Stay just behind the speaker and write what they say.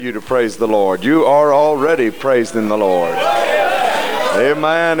You to praise the Lord. You are already praised in the Lord.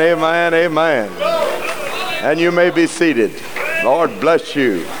 Amen, amen, amen. And you may be seated. Lord bless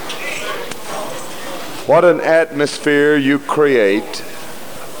you. What an atmosphere you create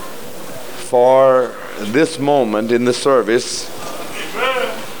for this moment in the service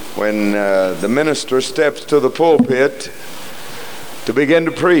when the minister steps to the pulpit to begin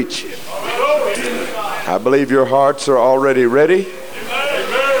to preach. I believe your hearts are already ready.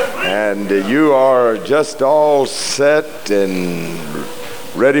 And you are just all set and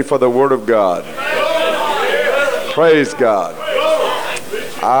ready for the Word of God. Praise God.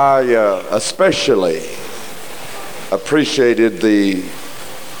 I especially appreciated the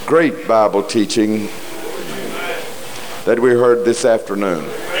great Bible teaching that we heard this afternoon.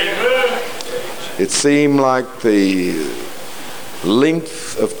 It seemed like the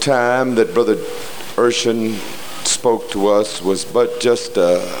length of time that Brother Urshan spoke to us was but just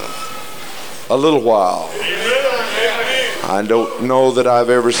a little while. I don't know that I've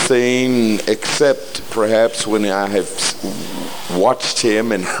ever seen, except perhaps when I have watched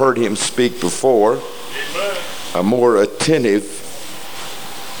him and heard him speak before, a more attentive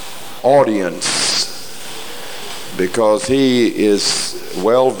audience, because he is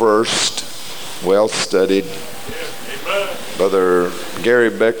well versed, well studied. Brother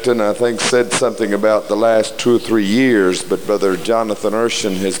Gary Becton, I think, said something about the last 2 or 3 years, but Brother Jonathan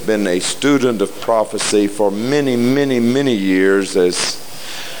Urshan has been a student of prophecy for many, many, many years,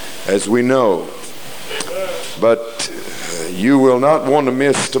 as we know. But you will not want to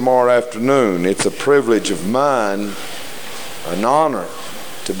miss tomorrow afternoon. It's a privilege of mine, an honor,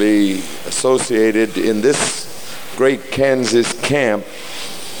 to be associated in this great Kansas camp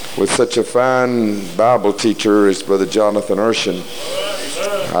with such a fine Bible teacher as Brother Jonathan Urshan.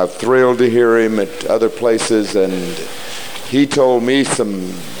 I'm thrilled to hear him at other places, and he told me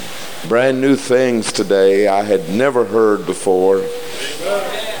some brand new things today I had never heard before,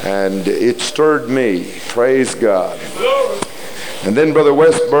 and it stirred me. Praise God. And then Brother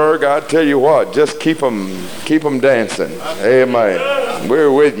Westberg, I tell you what, just keep them dancing. Amen.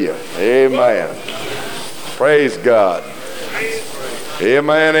 We're with you. Amen. Praise God.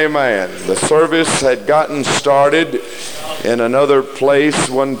 Amen, amen. The service had gotten started in another place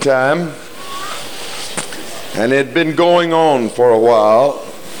one time, and it had been going on for a while,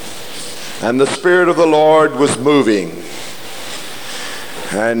 and the Spirit of the Lord was moving.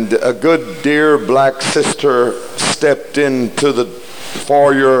 And a good dear black sister stepped into the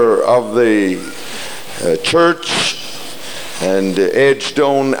foyer of the church and edged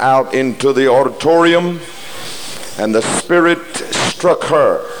on out into the auditorium, and the Spirit struck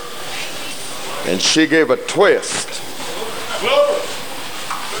her, and she gave a twist,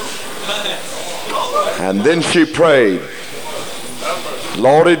 and then she prayed,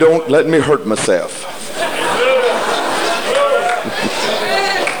 "Lordy, don't let me hurt myself."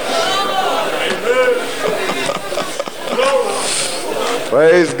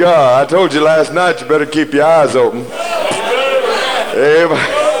 Praise God. I told you last night you better keep your eyes open. Amen.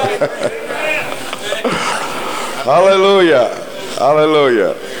 Hallelujah.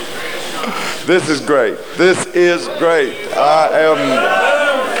 Hallelujah. This is great. This is great. I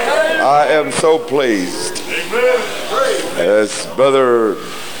am so pleased. As Brother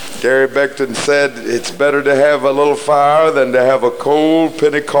Gary Becton said, it's better to have a little fire than to have a cold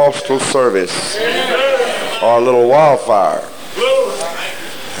Pentecostal service or a little wildfire.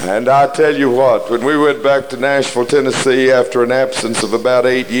 And I tell you what, when we went back to Nashville, Tennessee after an absence of about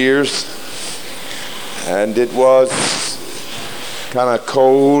 8 years, and it was kind of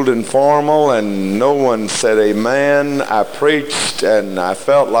cold and formal, and no one said amen. I preached, and I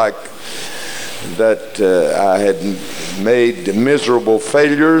felt like that I had made miserable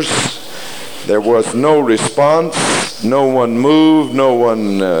failures. There was no response. No one moved. No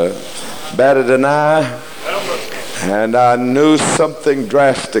one batted an eye. And I knew something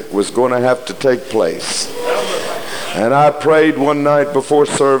drastic was going to have to take place. And I prayed one night before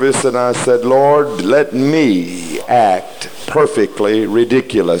service, and I said, "Lord, let me act perfectly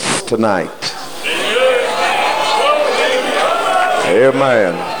ridiculous tonight."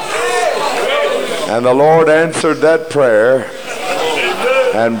 Amen. And the Lord answered that prayer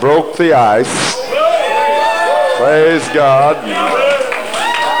and broke the ice. Praise God.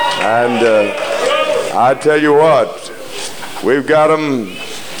 And I tell you what, we've got them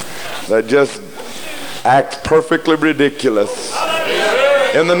that just act perfectly ridiculous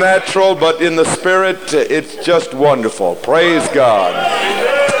in the natural, but in the spirit, it's just wonderful. Praise God.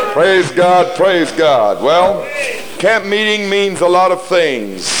 Praise God. Praise God. Well, camp meeting means a lot of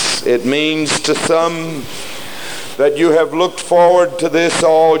things. It means to some that you have looked forward to this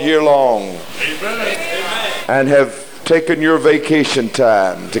all year long and have taken your vacation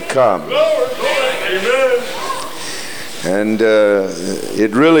time to come. And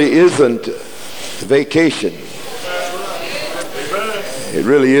it really isn't vacation. It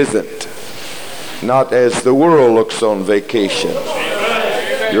really isn't. Not as the world looks on vacation.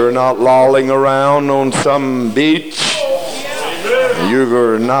 You're not lolling around on some beach.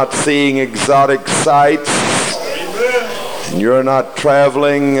 You're not seeing exotic sights. You're not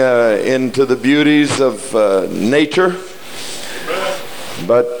traveling into the beauties of nature.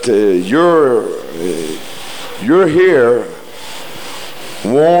 But you're here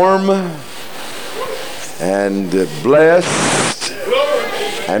warm and blessed.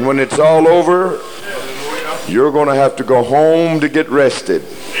 And when it's all over, you're going to have to go home to get rested.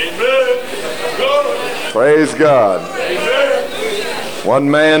 Praise God. One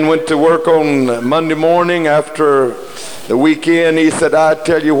man went to work on Monday morning after the weekend. He said, I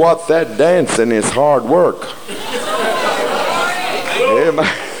tell you what, that dancing is hard work. Amen.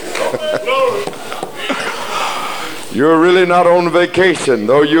 You're really not on vacation,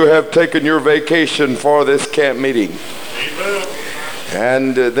 though you have taken your vacation for this camp meeting.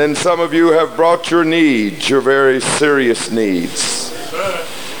 And then some of you have brought your needs, your very serious needs.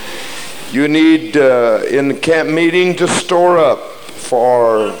 You need in the camp meeting to store up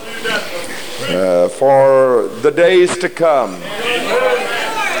for the days to come.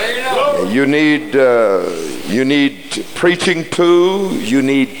 You need preaching to. You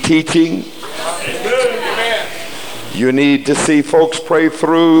need teaching. You need to see folks pray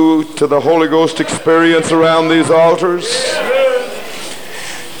through to the Holy Ghost experience around these altars.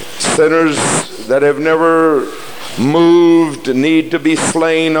 Sinners that have never moved need to be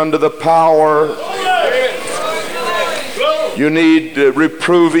slain under the power. You need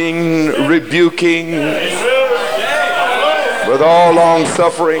reproving, rebuking with all long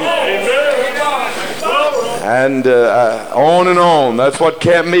suffering. And on. That's what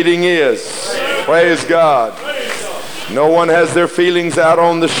camp meeting is. Praise God. No one has their feelings out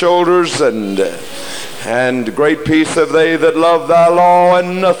on the shoulders, and great peace have they that love thy law,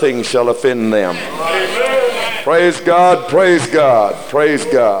 and nothing shall offend them. Praise God, praise God, praise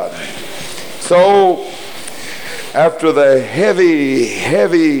God. So, after the heavy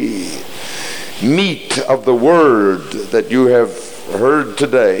meat of the word that you have heard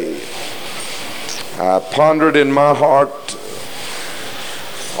today, I pondered in my heart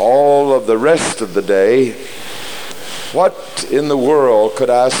all of the rest of the day. What in the world could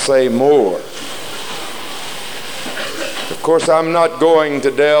I say more? Of course, I'm not going to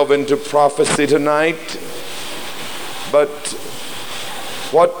delve into prophecy tonight, but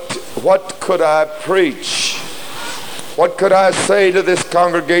what could I preach? What could I say to this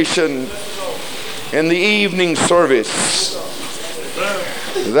congregation in the evening service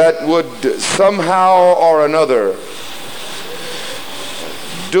that would somehow or another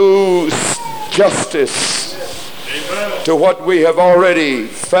do justice to what we have already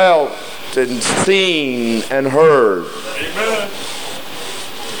felt and seen and heard?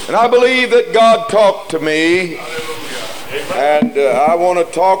 And I believe that God talked to me, and I want to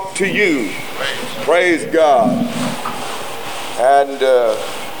talk to you. Praise God. And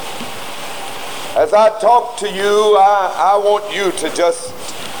as I talk to you, I want you to just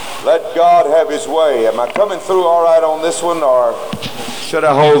let God have his way. Am I coming through all right on this one, or should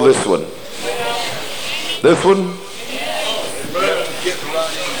I hold this one? This one?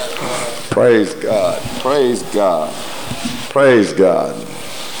 Praise God. Praise God. Praise God.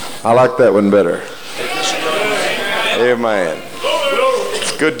 I like that one better. Amen.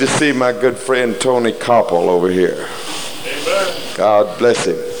 It's good to see my good friend Tony Koppel over here. God bless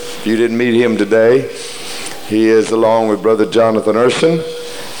him. If you didn't meet him today, he is along with Brother Jonathan Urshan,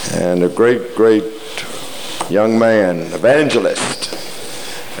 and a great young man, evangelist.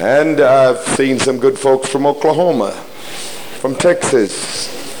 And I've seen some good folks from Oklahoma, from Texas.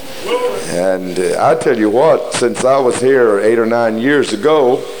 And I tell you what, since I was here 8 or 9 years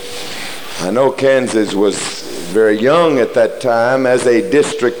ago, I know Kansas was very young at that time as a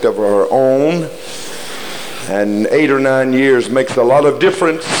district of our own. And 8 or 9 years makes a lot of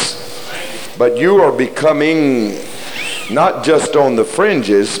difference. But you are becoming not just on the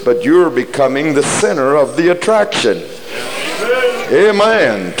fringes, but you're becoming the center of the attraction.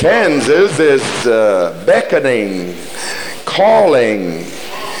 Amen. Kansas is beckoning, calling,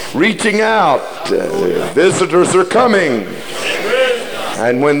 reaching out. Visitors are coming.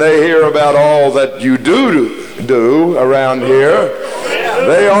 And when they hear about all that you do around here,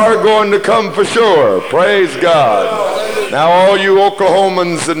 they are going to come for sure. Praise God. Now all you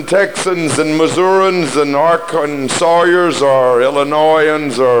Oklahomans and Texans and Missourians and Arkansasians or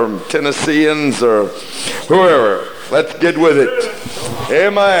Illinoisans or Tennesseans or whoever, let's get with it.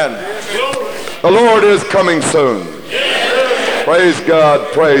 Amen. The Lord is coming soon. Praise God,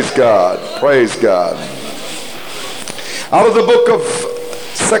 praise God, praise God. Out of the book of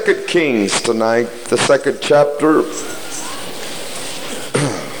 2 Kings tonight, the 2nd chapter.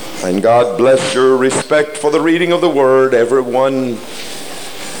 And God bless your respect for the reading of the word. Everyone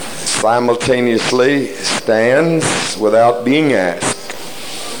simultaneously stands without being asked.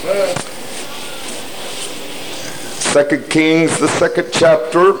 2 Kings, the 2nd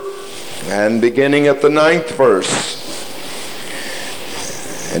chapter, and beginning at the 9th verse.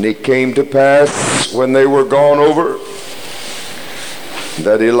 And it came to pass when they were gone over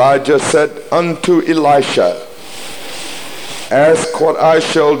that Elijah said unto Elisha, Ask what I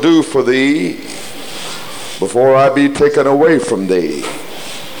shall do for thee before I be taken away from thee.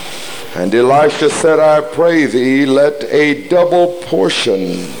 And Elisha said, I pray thee, let a double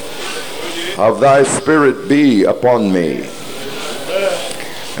portion of thy spirit be upon me.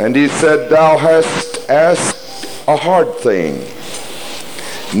 And he said, Thou hast asked a hard thing.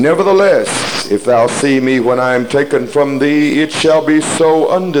 Nevertheless, if thou see me when I am taken from thee, it shall be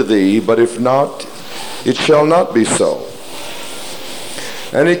so unto thee, but if not, it shall not be so.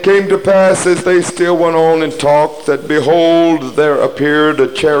 And it came to pass, as they still went on and talked, that behold, there appeared a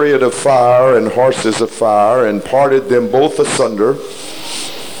chariot of fire and horses of fire, and parted them both asunder.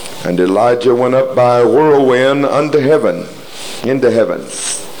 And Elijah went up by a whirlwind into heaven.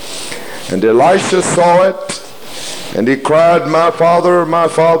 And Elisha saw it, and he cried, my father,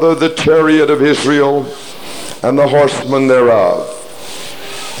 the chariot of Israel, and the horsemen thereof.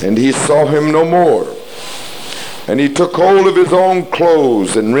 And he saw him no more. And he took hold of his own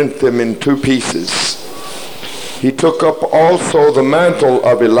clothes and rent them in 2 pieces. He took up also the mantle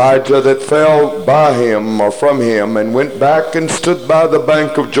of Elijah that fell by him or from him, and went back and stood by the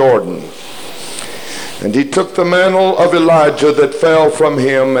bank of Jordan. And he took the mantle of Elijah that fell from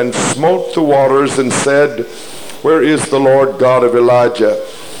him, and smote the waters, and said, Where is the Lord God of Elijah?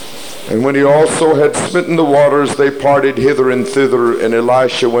 And when he also had smitten the waters, they parted hither and thither, and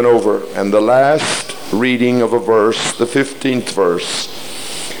Elisha went over. And the last reading of a verse, the 15th verse.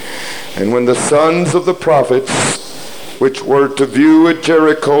 And when the sons of the prophets, which were to view at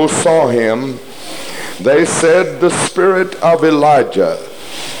Jericho, saw him, they said, The spirit of Elijah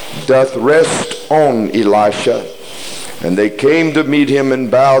doth rest on Elisha. And they came to meet him,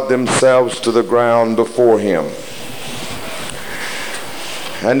 and bowed themselves to the ground before him.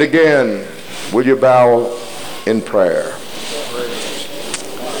 And again, will you bow in prayer?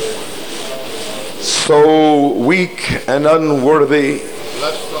 So weak and unworthy,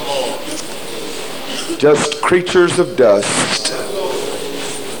 just creatures of dust,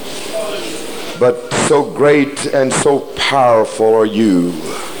 but so great and so powerful are you.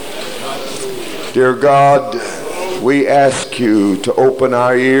 Dear God, we ask you to open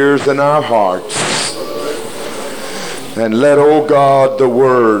our ears and our hearts, and let, oh God, the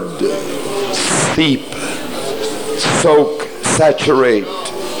word steep, soak, saturate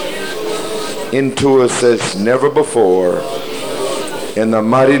into us as never before. In the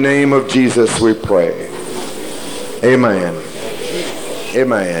mighty name of Jesus we pray. Amen.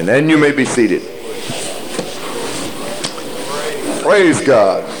 Amen. And you may be seated. Praise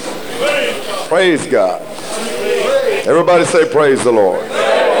God. Praise God. Everybody say praise the Lord.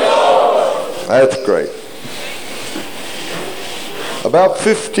 That's great. About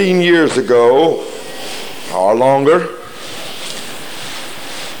 15 years ago, or longer,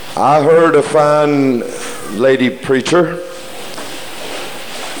 I heard a fine lady preacher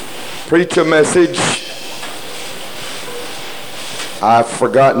preach a message. I've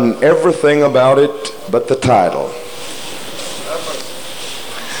forgotten everything about it but the title.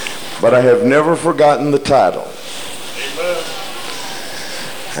 But I have never forgotten the title.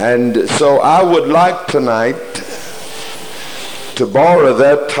 And so I would like tonight to borrow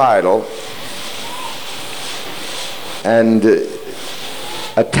that title and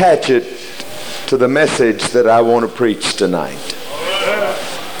attach it to the message that I want to preach tonight.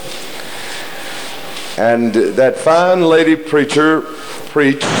 And that fine lady preacher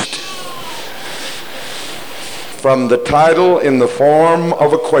preached from the title in the form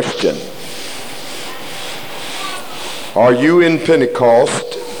of a question. Are you in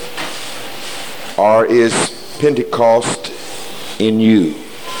Pentecost, or is Pentecost in you?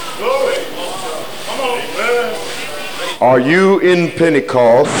 Are you in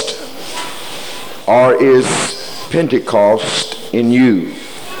Pentecost, or is Pentecost in you?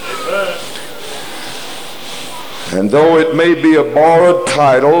 And though it may be a borrowed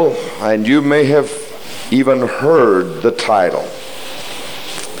title, and you may have even heard the title,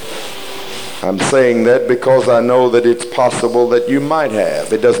 I'm saying that because I know that it's possible that you might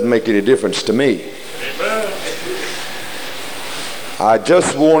have. It doesn't make any difference to me. Amen. I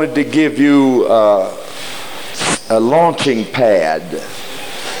just wanted to give you a launching pad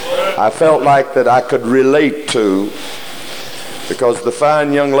I felt like that I could relate to, because the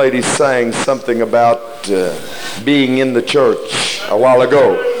fine young lady sang something about being in the church a while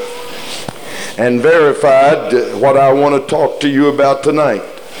ago and verified what I want to talk to you about tonight.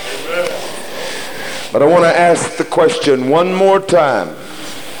 But I want to ask the question one more time,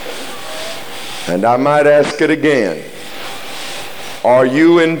 and I might ask it again. Are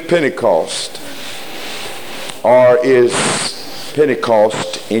you in Pentecost, or is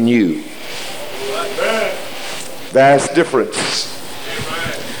Pentecost in you? Vast difference.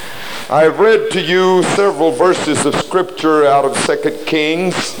 I've read to you several verses of Scripture out of 2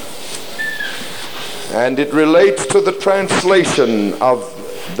 Kings, and it relates to the translation of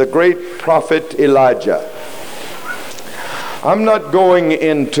the great prophet Elijah. I'm not going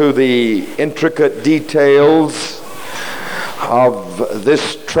into the intricate details of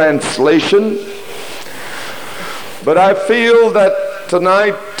this translation, but I feel that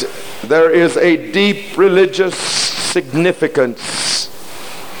tonight there is a deep religious significance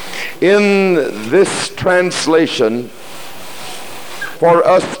in this translation for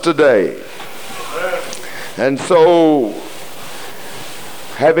us today. And so,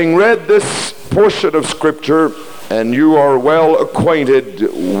 having read this portion of Scripture, and you are well acquainted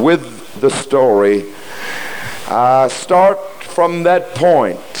with the story, start from that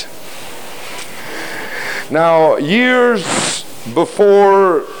point. Now, years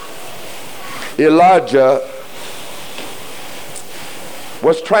before Elijah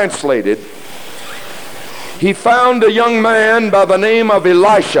was translated, he found a young man by the name of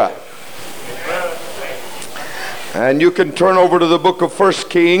Elisha. And you can turn over to the book of 1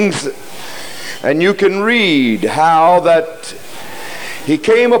 Kings, and you can read how that he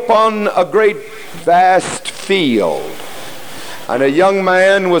came upon a great vast field, and a young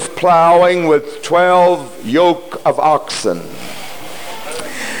man was plowing with 12 yoke of oxen.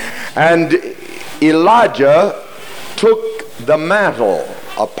 And Elijah took the mantle,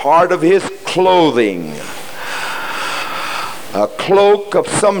 a part of his clothing, a cloak of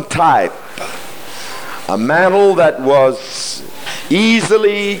some type, a mantle that was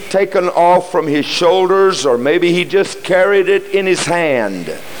easily taken off from his shoulders, or maybe he just carried it in his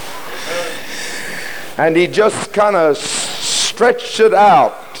hand. And he just kind of stretched it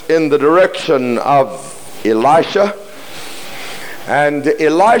out in the direction of Elisha. And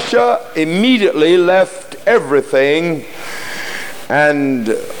Elisha immediately left everything and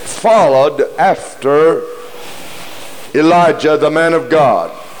followed after Elijah, the man of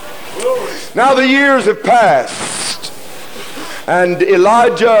God. Now the years have passed, and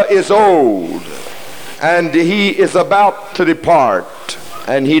Elijah is old, and he is about to depart,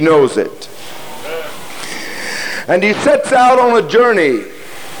 and he knows it. And he sets out on a journey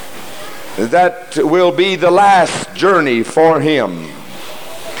that will be the last journey for him.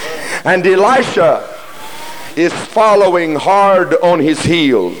 And Elisha is following hard on his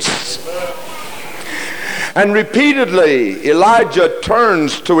heels. And repeatedly Elijah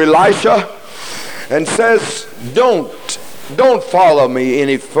turns to Elisha and says, don't follow me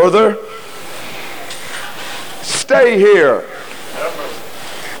any further. Stay here.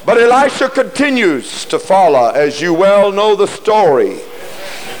 But Elisha continues to follow, as you well know the story.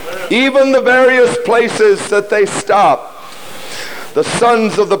 Even the various places that they stop, the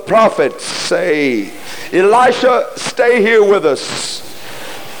sons of the prophets say, Elisha, stay here with us.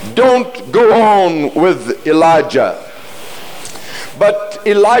 Don't go on with Elijah. But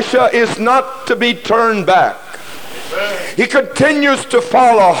Elisha is not to be turned back. He continues to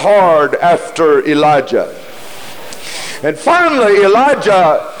follow hard after Elijah. And finally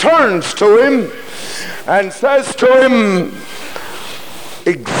Elijah turns to him and says to him,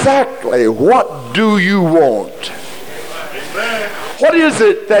 exactly what do you want? What is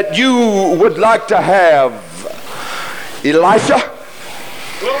it that you would like to have, Elisha?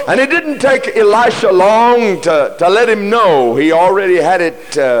 And it didn't take Elisha long to let him know. He already had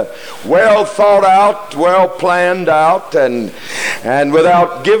it well thought out, well planned out, and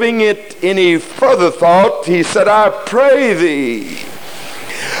without giving it any further thought, he said, I pray thee,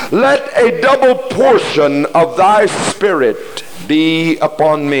 let a double portion of thy spirit be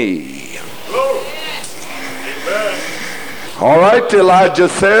upon me. All right, Elijah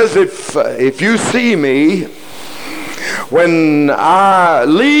says, if you see me when I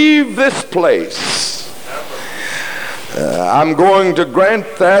leave this place, I'm going to grant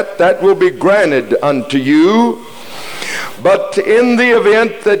that will be granted unto you. But in the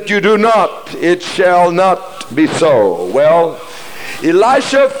event that you do not, it shall not be so. Well,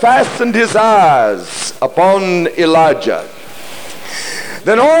 Elisha fastened his eyes upon Elijah.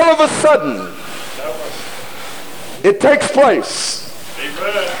 Then all of a sudden, it takes place.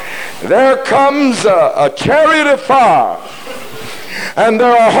 There comes a chariot of fire, and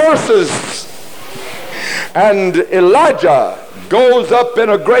there are horses, and Elijah goes up in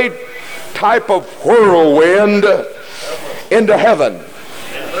a great type of whirlwind into heaven.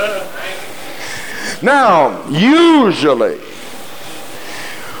 Now, usually,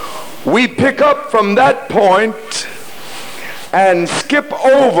 we pick up from that point and skip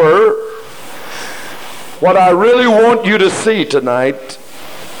over what I really want you to see tonight,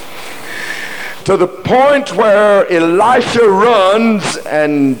 to the point where Elisha runs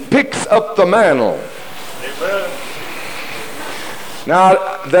and picks up the mantle. Amen.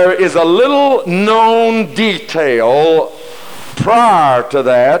 Now, there is a little known detail prior to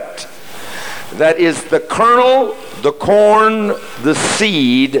that, that is the kernel, the corn, the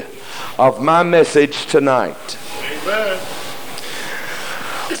seed of my message tonight. Amen.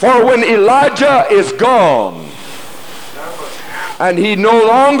 For when Elijah is gone and he no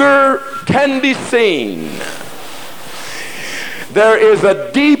longer can be seen, there is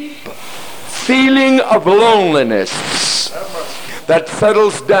a deep feeling of loneliness that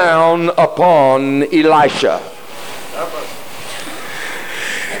settles down upon Elisha.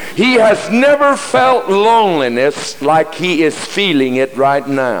 He has never felt loneliness like he is feeling it right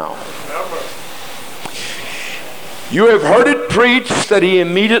now. You have heard it preached that he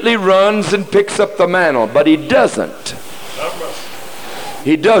immediately runs and picks up the mantle, but he doesn't.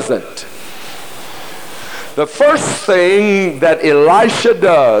 He doesn't. The first thing that Elisha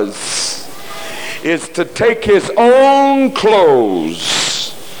does is to take his own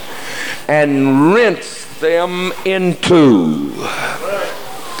clothes and rinse them in two.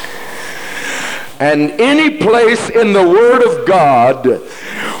 And any place in the Word of God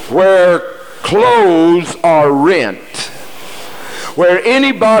where clothes are rent, where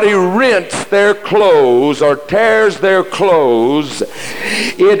anybody rents their clothes or tears their clothes,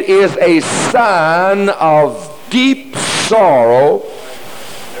 it is a sign of deep sorrow,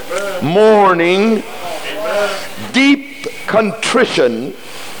 mourning, deep contrition,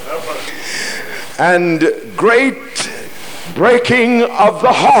 and great breaking of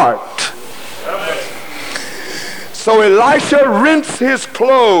the heart. So Elisha rinsed his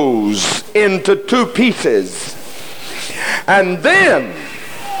clothes into two pieces, and then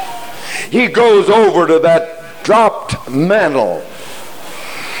he goes over to that dropped mantle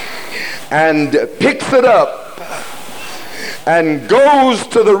and picks it up and goes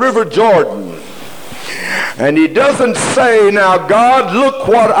to the river Jordan. And he doesn't say, now God, look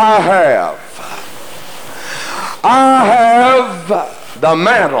what I have. I have the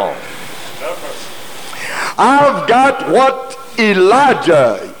mantle. I've got what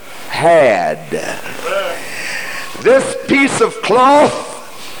Elijah had. This piece of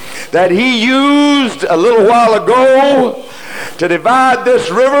cloth that he used a little while ago to divide this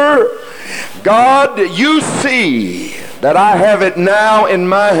river, God, you see that I have it now in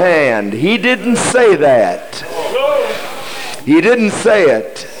my hand. He didn't say that. He didn't say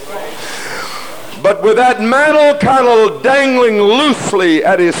it. But with that mantle kind of dangling loosely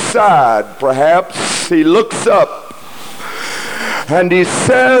at his side, perhaps, he looks up and he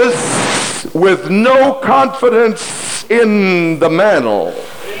says, with no confidence in the mantle,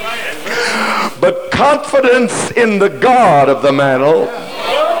 but confidence in the God of the mantle,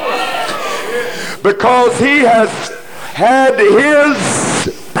 because he has had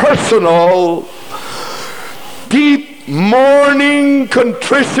his personal deep mourning,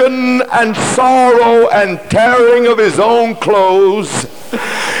 contrition, and sorrow, and tearing of his own clothes.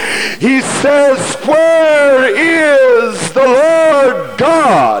 He says, where is the Lord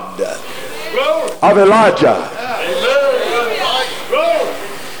God of Elijah?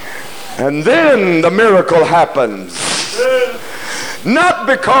 And then the miracle happens. Not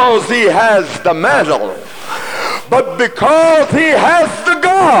because he has the mantle, but because he has the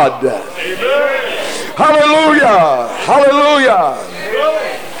God. Hallelujah! Hallelujah!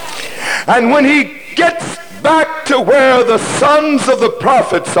 And when he gets back to where the sons of the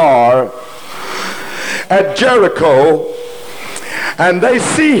prophets are at Jericho, and they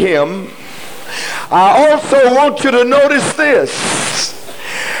see him, I also want you to notice this.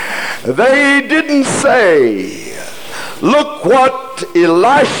 They didn't say, look what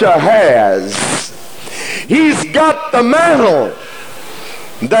Elisha has. He's got the mantle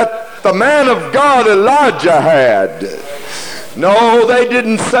that the man of God Elijah had. No, they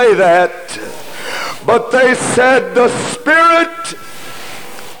didn't say that. But they said the spirit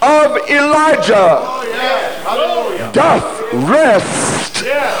of Elijah doth rest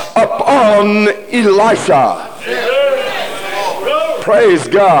upon Elisha. Praise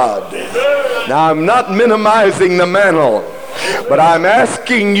God. Now, I'm not minimizing the mantle, but I'm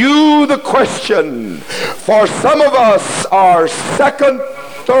asking you the question. For some of us are second,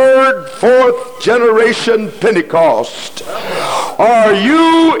 third, fourth generation Pentecost. Are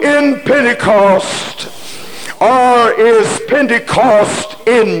you in Pentecost, or is Pentecost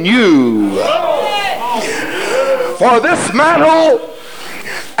in you? For this mantle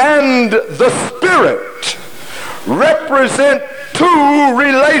and the Spirit represent two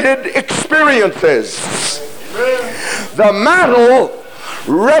related experiences. The mantle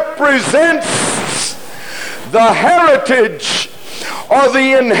represents the heritage or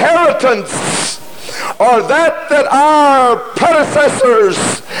the inheritance or that our predecessors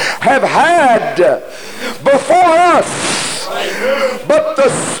have had before us. But the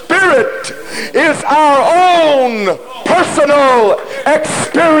Spirit is our own personal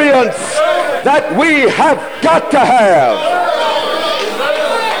experience that we have got to have.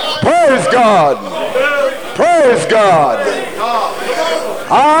 Praise God. Praise God.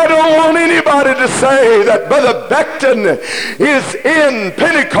 I don't want anybody to say that Brother Becton is in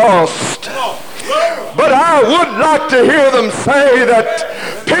Pentecost, but I would like to hear them say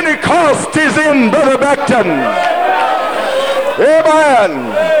that Pentecost is in Brother Becton. Amen.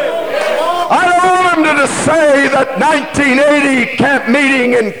 I don't want them to say that 1980 camp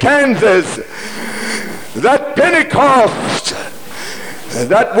meeting in Kansas, that Pentecost,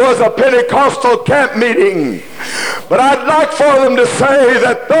 that was a Pentecostal camp meeting. But I'd like for them to say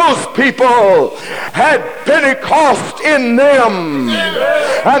that those people had Pentecost in them.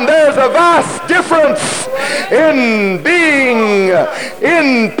 And there's a vast difference in being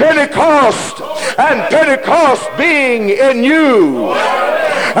in Pentecost and Pentecost being in you.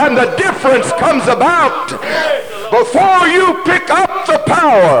 And the difference comes about before you pick up the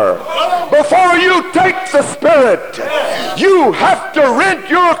power, before you take the Spirit. You have to rent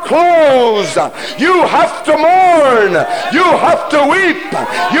your clothes. You have to mourn. You have to weep.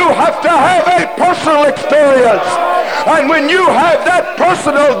 You have to have a personal experience. And when you have that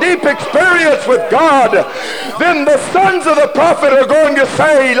personal deep experience with God, then the sons of the prophet are going to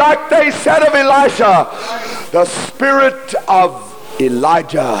say, like they said of Elisha, the spirit of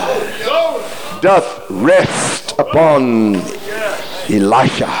Elijah doth rest upon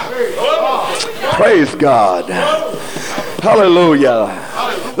Elisha. Praise God. Hallelujah.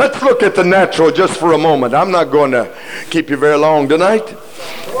 Let's look at the natural just for a moment. I'm not going to keep you very long tonight.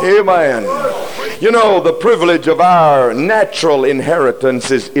 Amen. You know, the privilege of our natural inheritance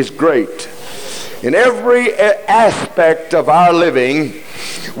is great. In every aspect of our living,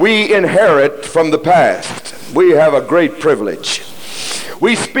 we inherit from the past. We have a great privilege.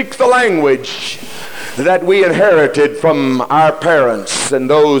 We speak the language that we inherited from our parents and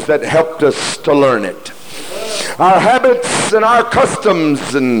those that helped us to learn it. Our habits and our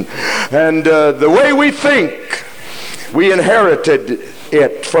customs and the way we think, we inherited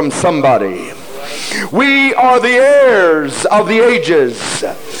it from somebody. We are the heirs of the ages.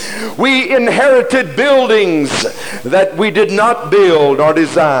 We inherited buildings that we did not build or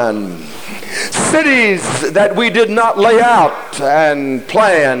design. Cities that we did not lay out and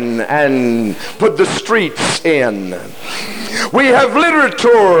plan and put the streets in. We have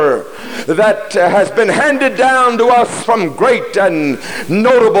literature that has been handed down to us from great and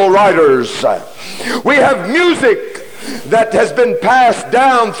notable writers. We have music that has been passed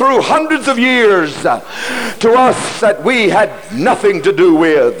down through hundreds of years to us that we had nothing to do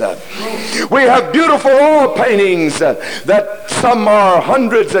with. We have beautiful oil paintings that some are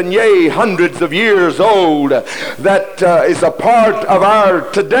hundreds and yea, hundreds of years old that is a part of our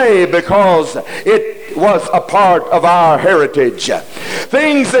today because it was a part of our heritage.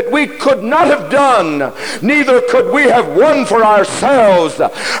 Things that we could not have done, neither could we have won for ourselves,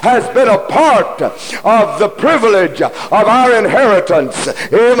 has been a part of the privilege of our inheritance.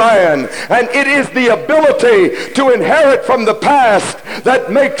 Amen. And it is the ability to inherit from the past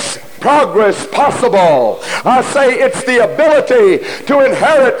that makes progress possible. I say it's the ability to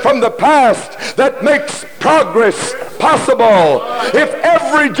inherit from the past that makes progress possible. If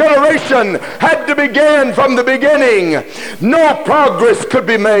every generation had to begin from the beginning, no progress could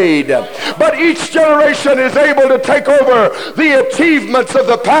be made. But each generation is able to take over the achievements of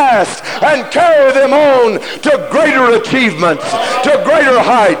the past and carry them on to greater achievements, to greater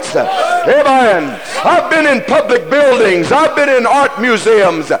heights. Amen. I've been in public buildings, I've been in art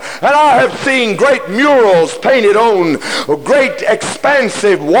museums, and I have seen great murals painted on great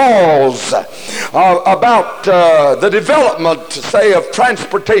expansive walls about the development, say, of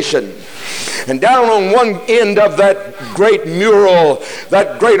transportation. And down on one end of that great mural,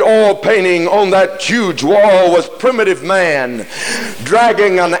 that great oil painting on that huge wall, was primitive man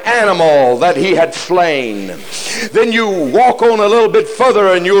dragging an animal that he had slain. Then you walk on a little bit further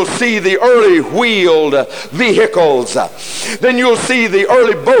and you'll see the early wheeled vehicles. Then you'll see the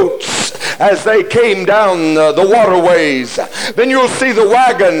early boats as they came down the waterways. Then you'll see the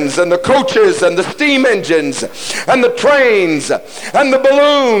wagons and the coaches and the steam engines and the trains and the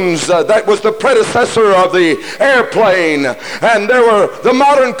balloons. That was the predecessor of the airplane. And there were the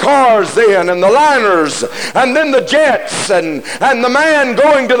modern cars then, and the liners, and then the jets, and the man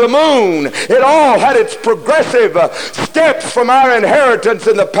going to the moon. It all had its progressive steps from our inheritance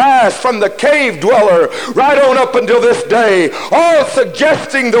in the past, from the cave dweller right on up until this day, all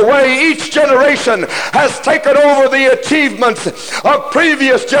suggesting the way each generation has taken over the achievements of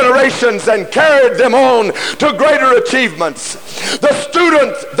previous generations and carried them on to greater achievements. The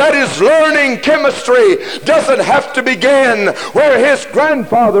student that is learning chemistry doesn't have to begin where his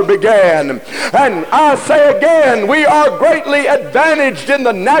grandfather began. And I say again, we are greatly advantaged in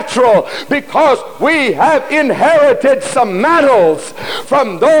the natural because we have inherited some mantles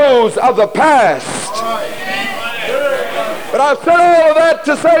from those of the past. But I've said all of that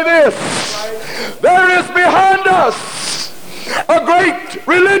to say this: there is behind us a great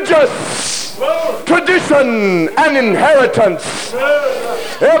religious tradition and inheritance.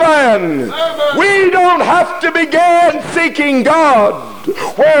 Amen. We don't have to begin seeking God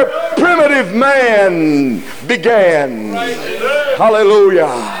where primitive man began.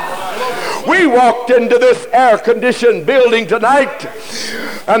 Hallelujah. We walked into this air-conditioned building tonight,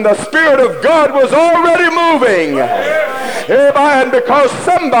 and the Spirit of God was already moving. Amen. Because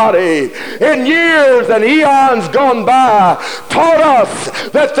somebody in years and eons gone by taught us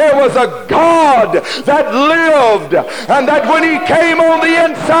that there was a God that lived, and that when he came on the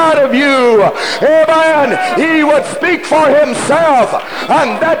inside of you, amen, he would speak for himself,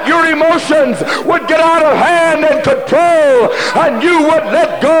 and that your emotions would get out of hand and control, and you would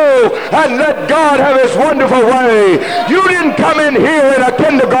let go and let God have his wonderful way. You didn't come in here in a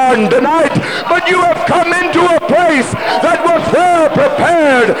kindergarten tonight, but you have come into a place that was well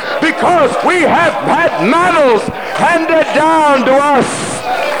prepared because we have had mantles handed down to us.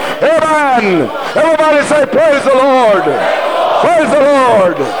 Amen. Everybody say, praise the Lord. Praise the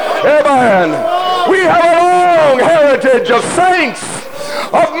Lord. Amen. We have a long heritage of saints,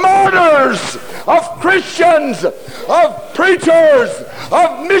 of martyrs, of Christians, of preachers,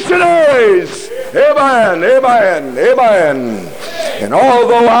 of missionaries. Amen, amen, amen. And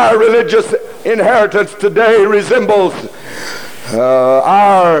although our religious inheritance today resembles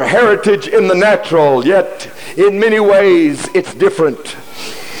our heritage in the natural, yet in many ways it's different.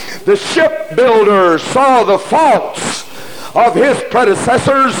 The shipbuilder saw the faults of his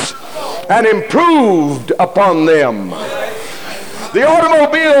predecessors and improved upon them. The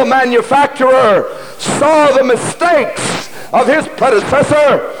automobile manufacturer saw the mistakes of his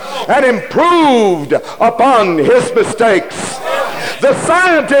predecessor and improved upon his mistakes. The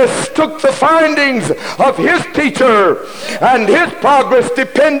scientist took the findings of his teacher, and his progress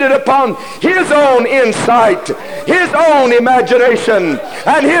depended upon his own insight, his own imagination,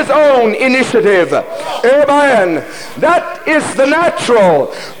 and his own initiative. Amen. That is the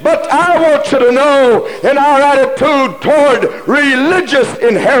natural. But I want you to know, in our attitude toward religious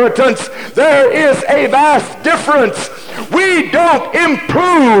inheritance, there is a vast difference. We don't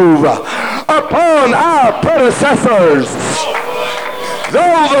improve upon our predecessors.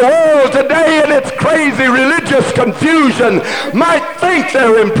 Though the world today in its crazy religious confusion might think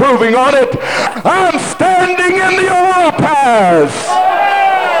they're improving on it, I'm standing in the oil paths.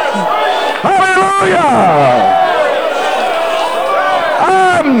 Hallelujah.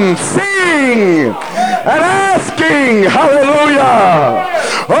 I'm seeing and asking, hallelujah.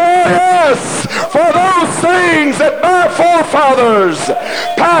 Oh yes, for those things that my forefathers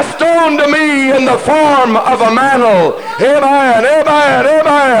passed on to me in the form of a mantle. Amen, amen,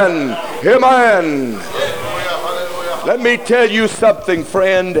 amen, amen. Let me tell you something,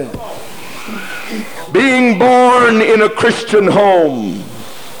 friend. Being born in a Christian home,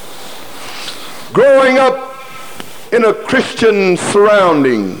 growing up in a Christian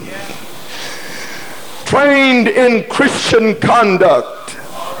surrounding, trained in Christian conduct,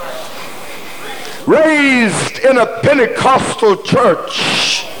 raised in a Pentecostal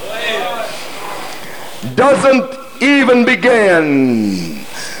church, doesn't even begin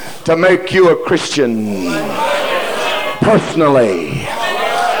to make you a Christian personally.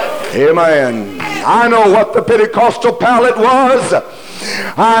 Amen. I know what the Pentecostal palette was.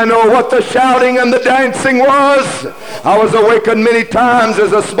 I know what the shouting and the dancing was. I was awakened many times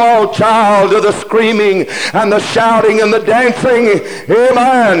as a small child to the screaming and the shouting and the dancing.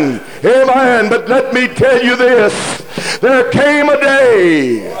 Amen. Amen. But let me tell you this. There came a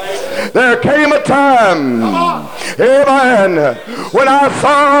day. There came a time. Amen. When I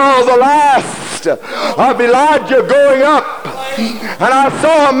saw the last of Elijah going up, and I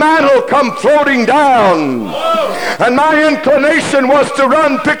saw a mantle come floating down, and my inclination was to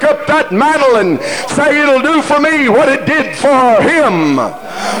run, pick up that mantle and say it'll do for me what it did for him.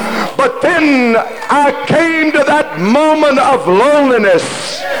 But then I came to that moment of loneliness,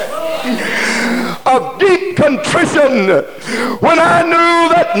 of deep contrition, when I knew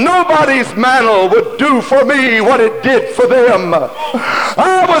that nobody's mantle would do for me what it did for them.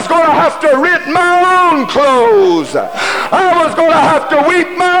 I was going to have to rent my own clothes. I was going to have to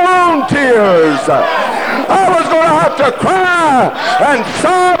weep my own tears. I was going to have to cry and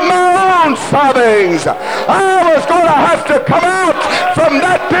sob my own sobbings. I was going to have to come out from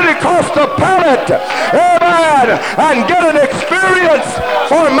that Pentecostal pallet, amen, and get an experience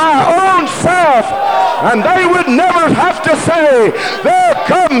for my own self. And they would never have to say, there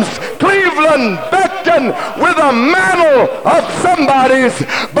comes Cleveland Becton with a mantle of somebody's,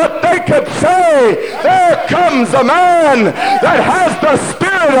 but they could say, there comes a man that has the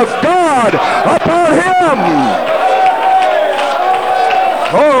Spirit of God upon him.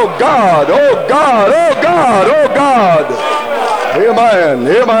 Oh God, oh God, oh God, oh God. Amen,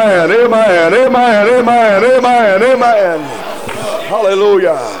 amen, amen, amen, amen, amen, amen.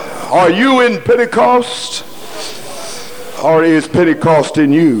 Hallelujah. Are you in Pentecost, or is Pentecost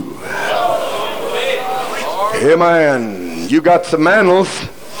in you? Amen. You got some mantles.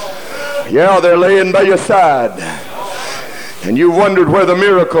 Yeah, they're laying by your side. And you've wondered where the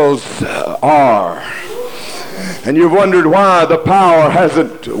miracles are. And you've wondered why the power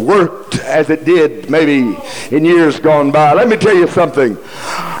hasn't worked as it did maybe in years gone by. Let me tell you something.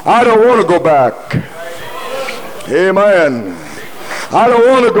 I don't want to go back. Amen. I don't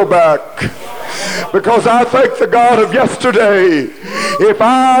want to go back, because I thank the God of yesterday, if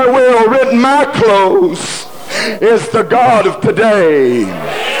I will rent my clothes, is the God of today.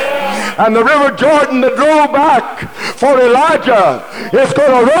 And the river Jordan that rolled back for Elijah is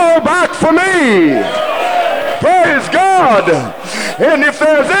going to roll back for me. Praise God. And if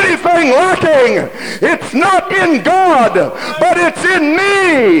there's anything lacking, it's not in God, but it's in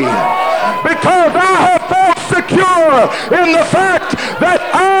me. Because I have felt secure in the fact that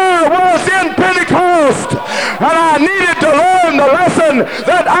I was in Pentecost, and I needed to learn the lesson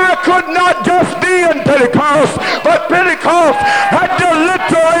that I could not just be in Pentecost, but Pentecost had to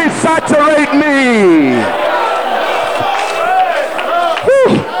literally saturate me.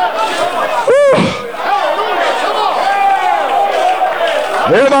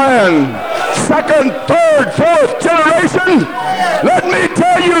 Amen. Second, third, fourth generation, let me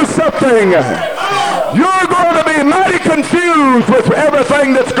tell you something. You're going to be mighty confused with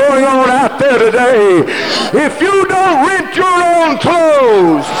everything that's going on out there today if you don't rent your own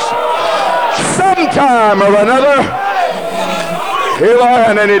clothes sometime or another.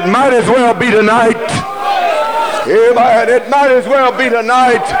 Amen. And it might as well be tonight. Amen. It might as well be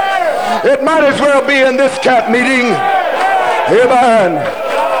tonight. It might as well be in this camp meeting. Amen.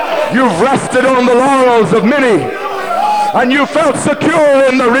 You've rested on the laurels of many, and you felt secure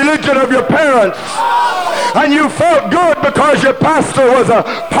in the religion of your parents, and you felt good because your pastor was a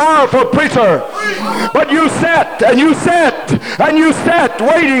powerful preacher. But you sat and you sat and you sat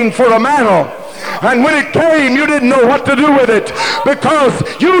waiting for a mantle. And when it came, you didn't know what to do with it,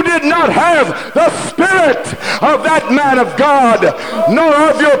 because you did not have the spirit of that man of God, nor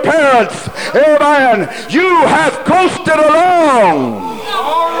of your parents. Amen. You have coasted along.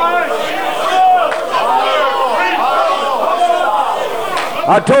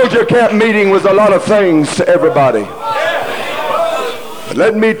 I told you camp meeting was a lot of things to everybody. But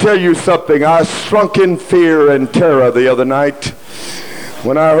let me tell you something. I shrunk in fear and terror the other night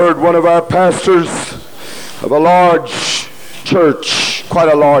when I heard one of our pastors of a large church, quite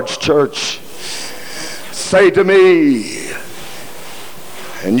a large church, say to me,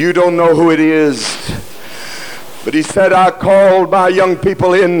 and you don't know who it is, but he said, I called my young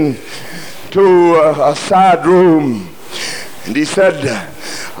people in to a side room, and he said,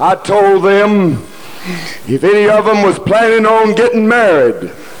 I told them if any of them was planning on getting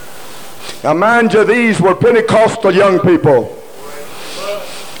married. Now mind you, these were Pentecostal young people,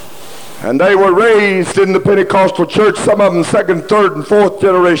 and they were raised in the Pentecostal church, some of them second, third, and fourth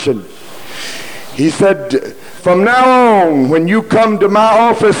generation. He said, from now on, when you come to my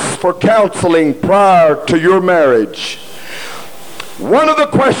office for counseling prior to your marriage, one of the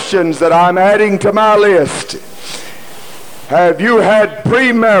questions that I'm adding to my list, have you had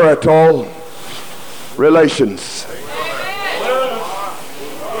premarital relations?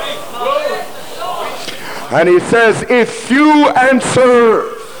 And he says, if you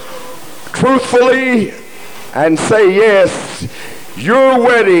answer truthfully and say yes, your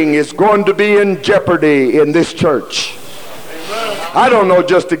wedding is going to be in jeopardy in this church. I don't know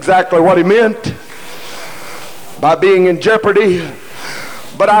just exactly what he meant by being in jeopardy,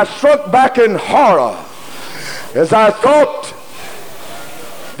 but I struck back in horror as I thought,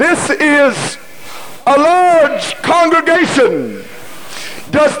 this is a large congregation.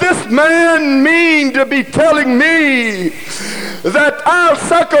 Does this man mean to be telling me that our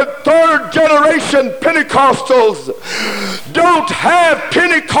second, third generation Pentecostals don't have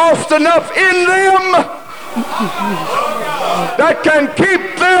Pentecost enough in them that can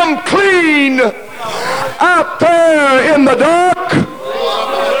keep them clean out there in the dark?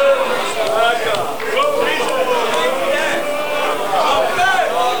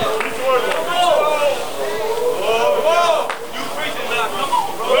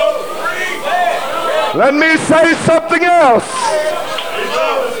 Let me say something else.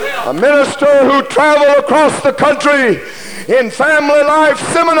 A minister who traveled across the country in family life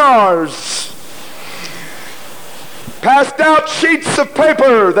seminars passed out sheets of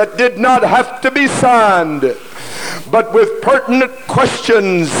paper that did not have to be signed, but with pertinent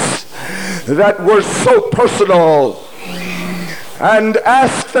questions that were so personal, and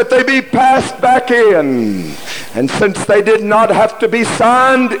asked that they be passed back in. And since they did not have to be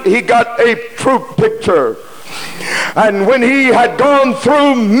signed, he got a true picture. And when he had gone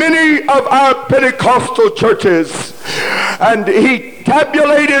through many of our Pentecostal churches, and he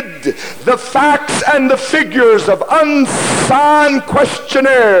tabulated the facts and the figures of unsigned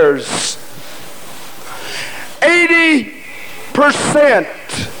questionnaires, 80%,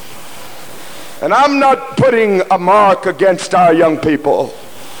 and I'm not putting a mark against our young people,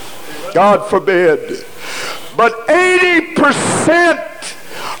 God forbid, but 80%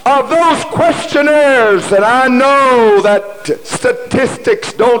 of those questionnaires, and I know that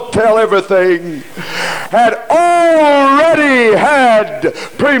statistics don't tell everything, had already had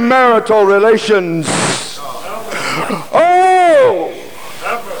premarital relations. Oh,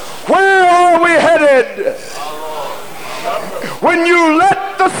 where are we headed? When you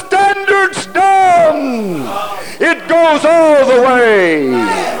let the standards down, it goes all the way.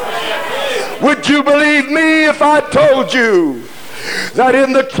 Would you believe me if I told you that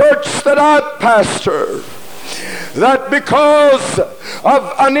in the church that I pastor, that because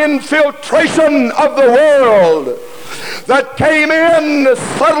of an infiltration of the world that came in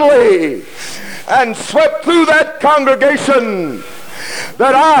subtly and swept through that congregation,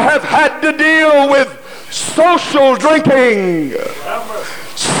 that I have had to deal with social drinking.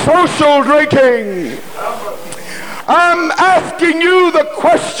 Social drinking. I'm asking you the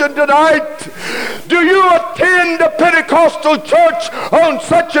question tonight. Do you attend a Pentecostal church on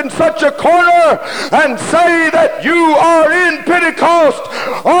such and such a corner and say that you are in Pentecost,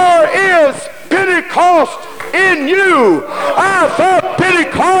 or is Pentecost in you? I thought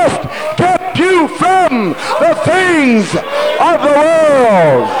Pentecost kept you from the things of the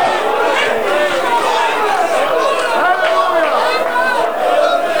world.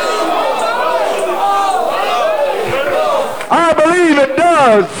 I believe it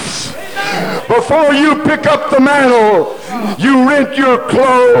does. Before you pick up the mantle, you rent your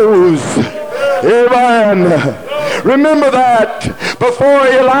clothes. Amen. Remember that. Before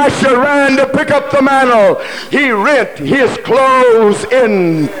Elisha ran to pick up the mantle, he rent his clothes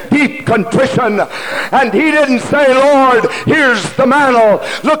in deep contrition. And he didn't say, Lord, here's the mantle.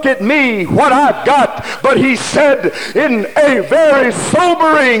 Look at me, what I've got. But he said in a very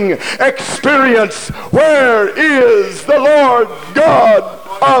sobering experience, where is the Lord God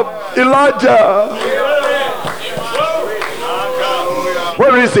of Elijah?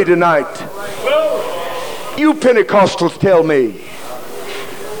 Where is he tonight? You Pentecostals tell me.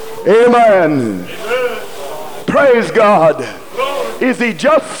 Amen. Praise God. Is he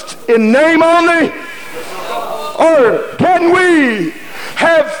just in name only? Or can we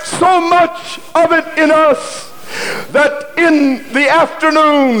have so much of it in us that in the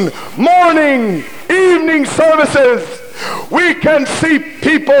afternoon, morning, evening services, we can see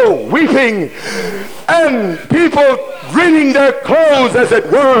people weeping and people rending their clothes, as it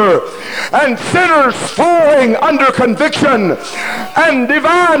were, and sinners falling under conviction, and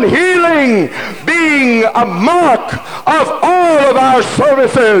divine healing being a mark of all of our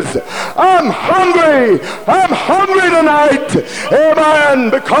services. I'm hungry tonight, amen,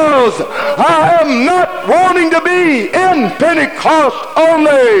 because I am not wanting to be in Pentecost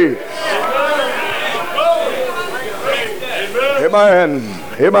only.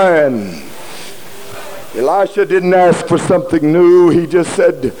 Amen. Elisha didn't ask for something new. He just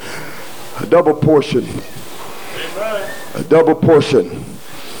said a double portion. A double portion.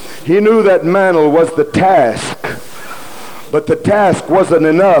 He knew that mantle was the task, but the task wasn't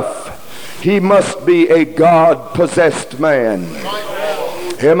enough. He must be a God-possessed man.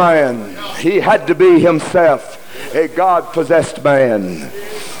 Amen. He had to be himself a God-possessed man.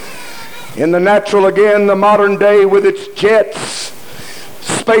 In the natural again, the modern day with its jets,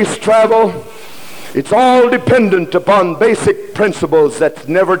 space travel, it's all dependent upon basic principles that's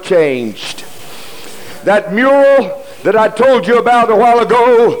never changed. That mural that I told you about a while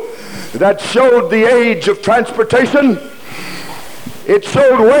ago that showed the age of transportation, it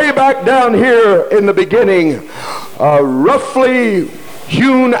showed way back down here in the beginning a roughly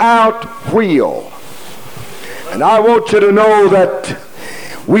hewn out wheel. And I want you to know that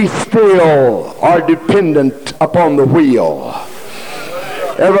we still are dependent upon the wheel.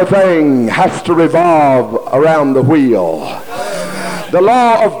 Everything has to revolve around the wheel. The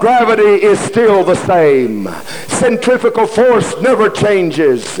law of gravity is still the same. Centrifugal force never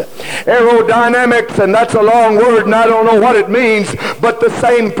changes. Aerodynamics, and that's a long word and I don't know what it means, but the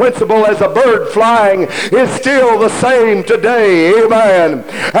same principle as a bird flying is still the same today. Amen.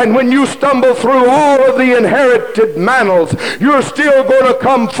 And when you stumble through all of the inherited mantles, you're still going to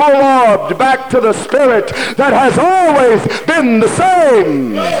come full-orbed back to the Spirit that has always been the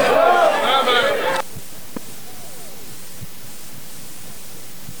same.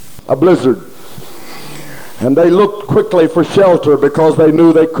 A blizzard, and they looked quickly for shelter because they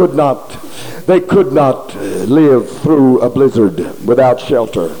knew they could not live through a blizzard without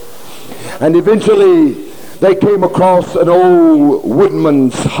shelter. And eventually they came across an old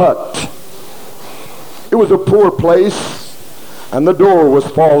woodman's hut. It was a poor place and the door was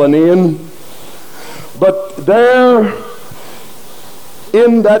fallen in, but there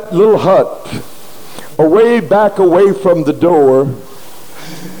in that little hut, away from the door,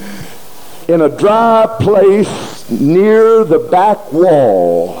 in a dry place near the back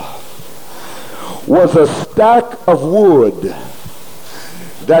wall, was a stack of wood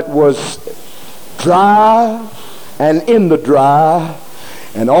that was dry and in the dry,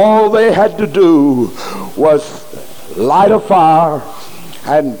 and all they had to do was light a fire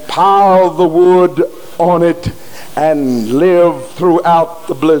and pile the wood on it and live throughout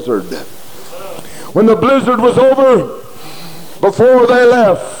the blizzard. When the blizzard was over, before they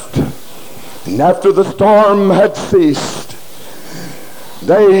left, and after the storm had ceased,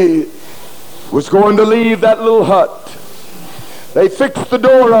 they was going to leave that little hut. They fixed the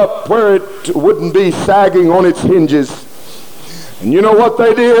door up where it wouldn't be sagging on its hinges. And you know what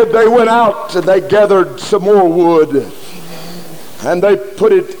they did? They went out and they gathered some more wood. And they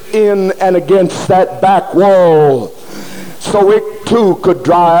put it in and against that back wall so it too could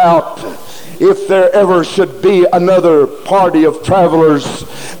dry out if there ever should be another party of travelers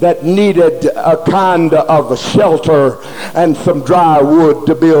that needed a kind of a shelter and some dry wood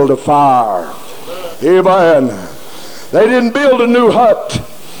to build a fire. Amen. They didn't build a new hut.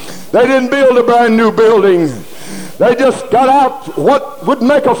 They didn't build a brand new building. They just got out what would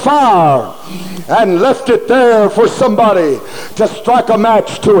make a fire and left it there for somebody to strike a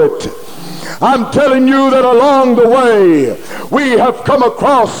match to it. I'm telling you that along the way we have come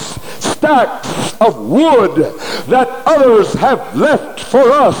across stacks of wood that others have left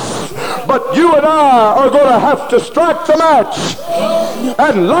for us, but you and I are going to have to strike the match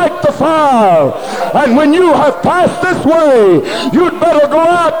and light the fire. And when you have passed this way, you'd better go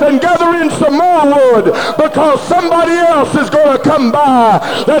out and gather in some more wood, because somebody else is going to come by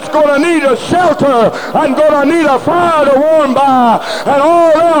that's going to need a shelter and going to need a fire to warm by, and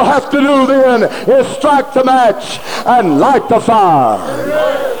all they'll have to do then is strike the match and light the fire.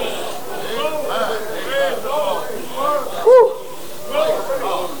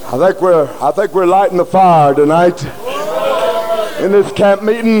 I think we're lighting the fire tonight in this camp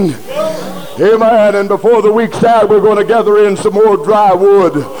meeting. Amen. And before the week's out, we're going to gather in some more dry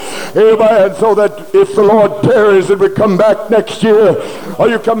wood Amen. So that if the Lord tarries and we come back next year, or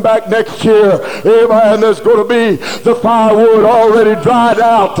you come back next year, amen, there's going to be the firewood already dried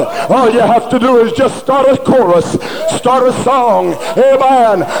out. All you have to do is just start a chorus, start a song,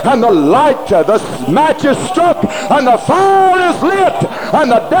 amen, and the light, the match is struck, and the fire is lit,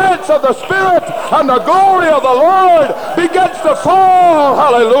 and the dance of the Spirit and the glory of the Lord begins to fall.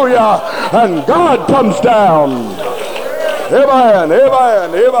 Hallelujah. And God comes down. Amen,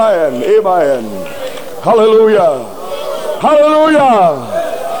 amen, amen, amen. Hallelujah. Hallelujah.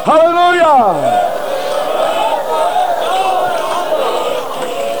 Hallelujah.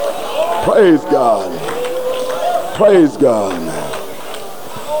 Praise God. Praise God.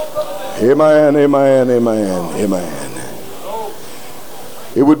 Amen, amen, amen, amen.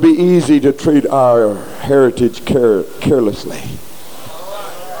 It would be easy to treat our heritage carelessly.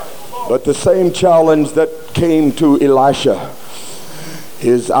 But the same challenge that came to Elisha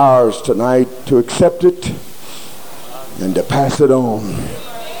is ours tonight, to accept it and to pass it on.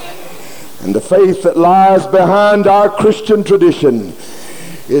 And the faith that lies behind our Christian tradition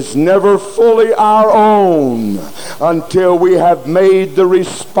is never fully our own until we have made the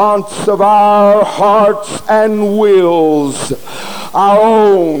response of our hearts and wills our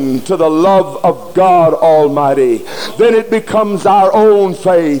own to the love of God Almighty. Then it becomes our own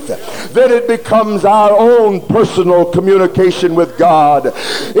faith. Then it becomes our own personal communication with God.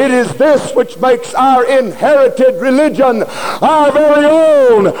 It is this which makes our inherited religion our very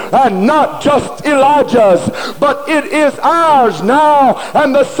own, and not just Elijah's, but it is ours now.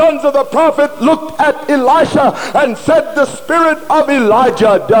 And the sons of the prophet looked at Elisha and said, the spirit of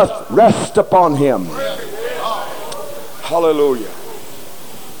Elijah doth rest upon him. Hallelujah.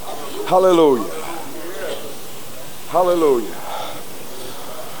 Hallelujah. Hallelujah.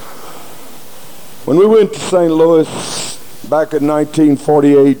 When we went to St. Louis back in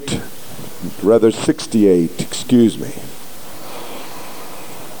 1948, rather 68, excuse me.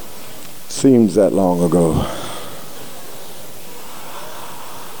 Seems that long ago.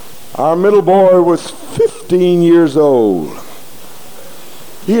 Our middle boy was 15 years old.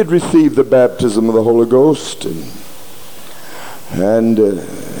 He had received the baptism of the Holy Ghost and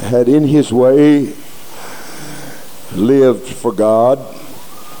had in his way lived for God.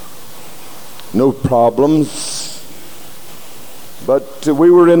 No problems. But we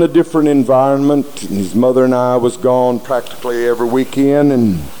were in a different environment. His mother and I was gone practically every weekend,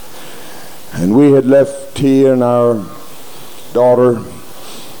 and we had left he and our daughter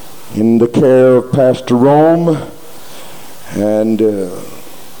in the care of Pastor Rome, and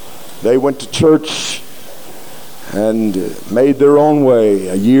they went to church and made their own way.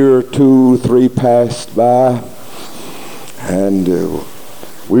 A year, 2, 3 passed by, and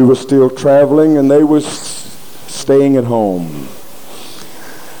we were still traveling, and they was staying at home.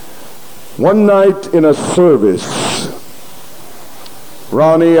 One night in a service,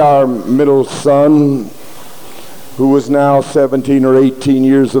 Ronnie, our middle son, who was now 17 or 18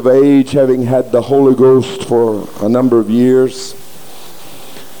 years of age, having had the Holy Ghost for a number of years,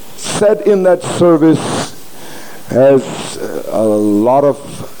 said in that service, as a lot of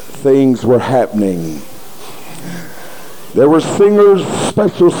things were happening. There were singers,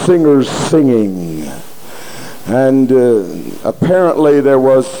 special singers singing, and apparently there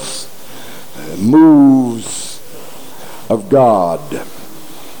was moves of God.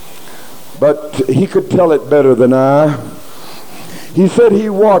 But he could tell it better than I. He said he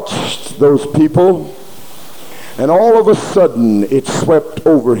watched those people, and all of a sudden it swept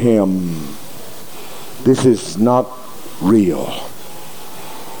over him. This is not real.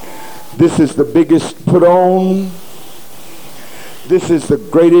 This is the biggest put on. This is the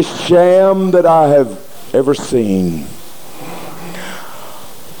greatest sham that I have ever seen.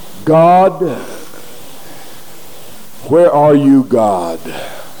 God, where are you, God?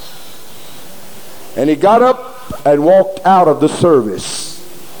 And he got up and walked out of the service.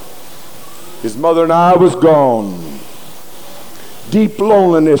 His mother and I was gone. Deep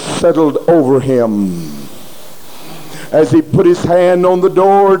loneliness settled over him as he put his hand on the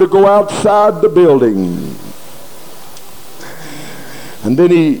door to go outside the building. And then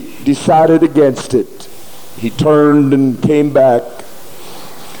he decided against it. He turned and came back.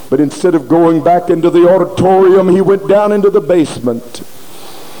 But instead of going back into the auditorium, he went down into the basement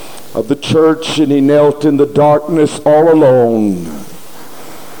of the church, and he knelt in the darkness all alone.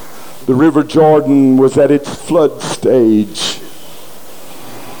 The River Jordan was at its flood stage,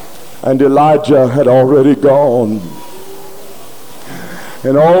 and Elijah had already gone.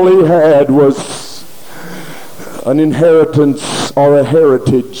 And all he had was an inheritance or a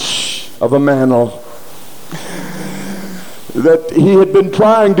heritage of a mantle. that he had been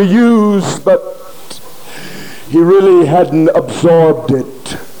trying to use, but he really hadn't absorbed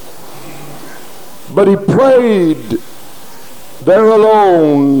it. But he prayed there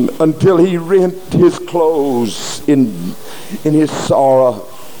alone until he rent his clothes in his sorrow.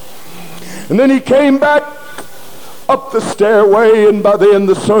 And then he came back up the stairway, and by then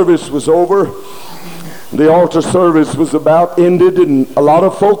the service was over. The altar service was about ended, and a lot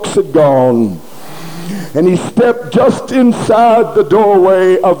of folks had gone. And he stepped just inside the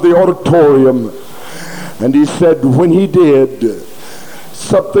doorway of the auditorium. And he said when he did,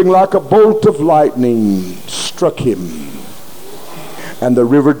 something like a bolt of lightning struck him. And the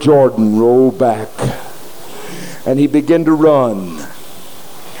River Jordan rolled back. And he began to run.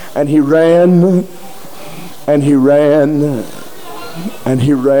 And he ran. And he ran. And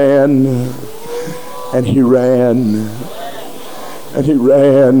he ran. And he ran. And he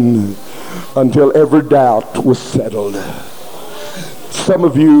ran until every doubt was settled. Some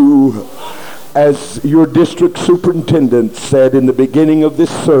of you, as your district superintendent said in the beginning of this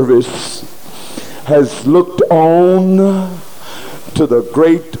service, has looked on to the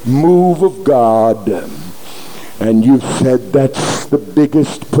great move of God, and you've said that's the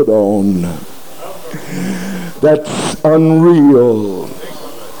biggest put on. That's unreal.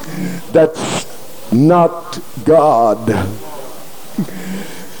 That's not God.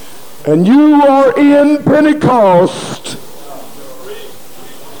 And you are in Pentecost.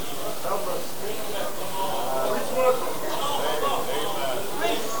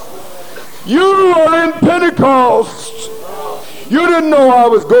 You are in Pentecost. You didn't know I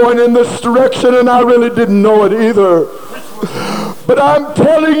was going in this direction, and I really didn't know it either. But I'm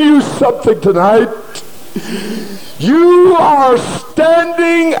telling you something tonight. You are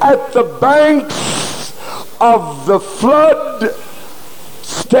standing at the banks of the flood-staged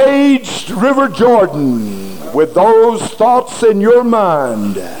River Jordan with those thoughts in your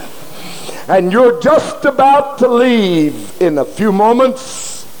mind. And you're just about to leave in a few moments.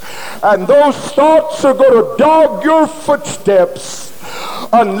 And those thoughts are going to dog your footsteps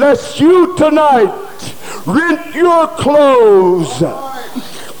unless you tonight rent your clothes.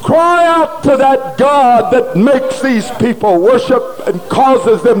 Cry out to that God that makes these people worship and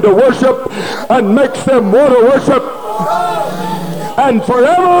causes them to worship and makes them want to worship. And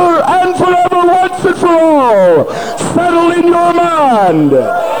forever, once and for all, settle in your mind,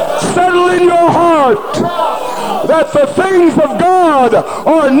 settle in your heart, that the things of God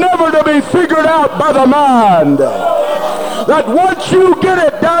are never to be figured out by the mind. That once you get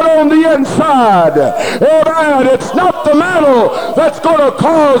it down on the inside, amen, it's not the mantle that's going to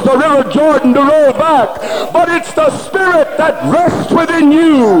cause the River Jordan to roll back, but it's the Spirit that rests within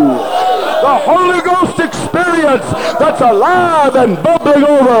you. The Holy Ghost experience that's alive and bubbling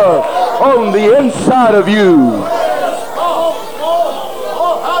over on the inside of you.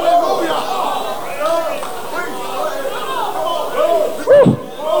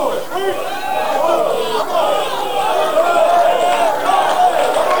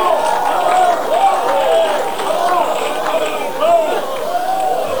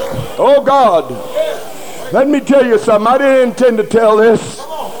 Oh God, let me tell you something. I didn't intend to tell this.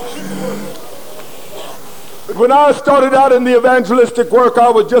 But when I started out in the evangelistic work, I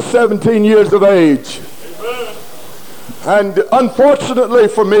was just 17 years of age. And unfortunately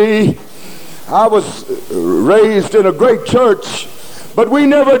for me, I was raised in a great church, but we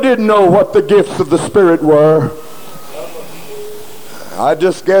never did know what the gifts of the Spirit were. I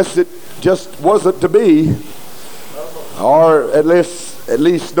just guess it just wasn't to be, or at least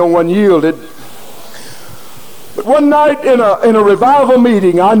no one yielded. But one night in a revival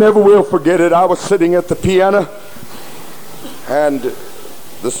meeting, I never will forget it, I was sitting at the piano and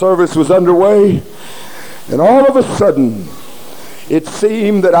the service was underway, and all of a sudden it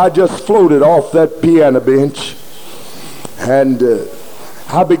seemed that I just floated off that piano bench, and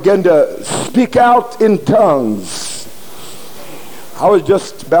I began to speak out in tongues. I was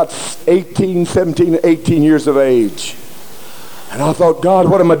just about 18 years of age. And I thought, God,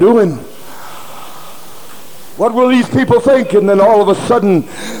 what am I doing? What will these people think? And then all of a sudden,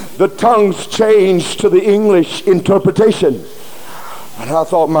 the tongues changed to the English interpretation. And I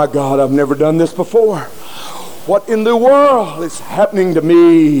thought, my God, I've never done this before. What in the world is happening to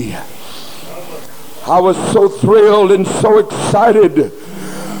me? I was so thrilled and so excited.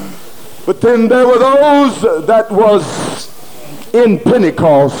 But then there were those that was in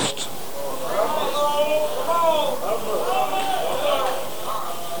Pentecost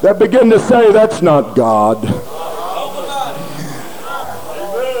that begin to say, that's not God.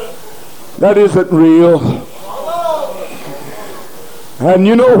 That isn't real. And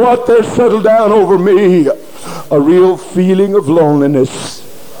you know what? There settled down over me a real feeling of loneliness.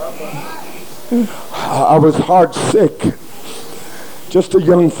 I was heart sick, just a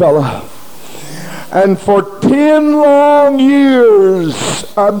young fella. And for 10 long years,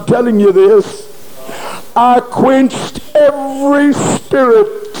 I'm telling you this, I quenched every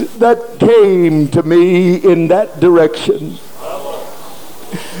spirit that came to me in that direction.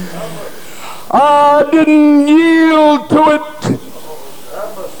 I didn't yield to it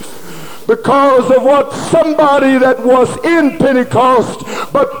because of what somebody that was in Pentecost,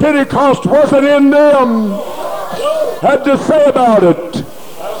 but Pentecost wasn't in them, had to say about it.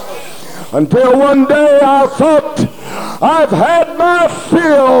 Until one day I thought, I've had my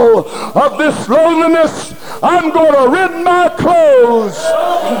fill of this loneliness. I'm going to rent my clothes.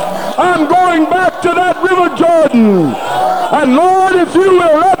 I'm going back to that River Jordan. And Lord, if you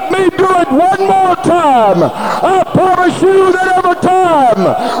will let me do it one more time, I promise you that every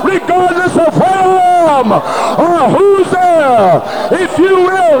time, regardless of where I am or who's there, if you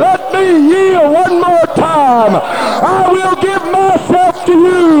will let me yield one more time, I will give myself to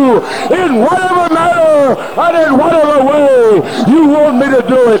you in whatever manner and in whatever way you want me to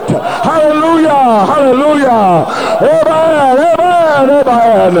do it. Hallelujah, hallelujah, amen, amen,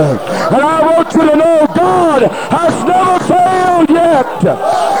 amen. And I want you to know God has never failed yet.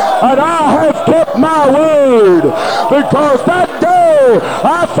 And I have kept my word, because that day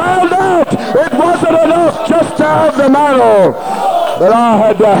I found out it wasn't enough just to have the mantle, but I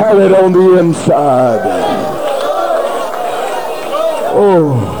had to have it on the inside.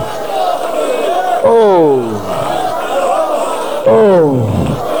 Oh, oh, oh,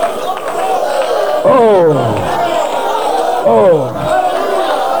 oh, oh.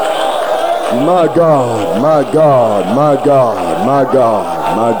 My God, my God, my God, my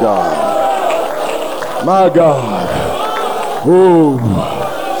God, my God, my God. Oh,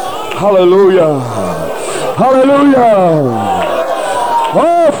 hallelujah, hallelujah.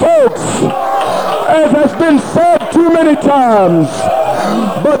 Oh, folks, as has been said too many times,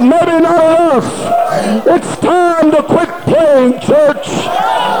 but maybe not enough, it's time to quit playing church.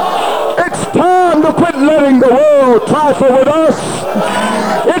 It's time to quit letting the world trifle with us.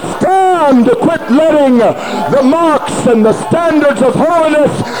 It's time to quit letting the marks and the standards of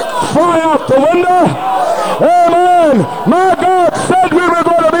holiness fly out the window. Amen. My God said we were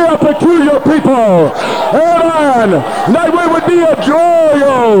going to be a peculiar people. Amen. That we would be a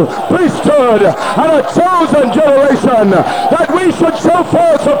royal priesthood and a chosen generation. That we should show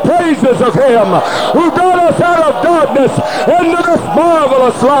forth the praises of Him who brought us out of darkness into this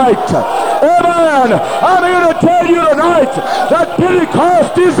marvelous light. Amen. I'm here to tell you tonight that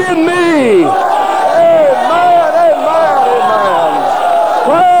Pentecost is in me. Amen, amen, amen.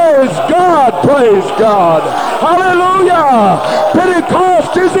 Praise God, praise God. Hallelujah.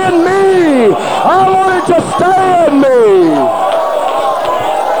 Pentecost is in me. I want it to stay in me.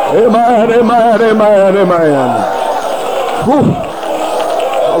 Amen, amen, amen, amen. Whew.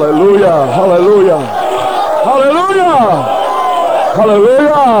 Hallelujah, hallelujah, hallelujah,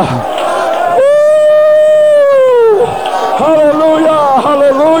 hallelujah. Hallelujah,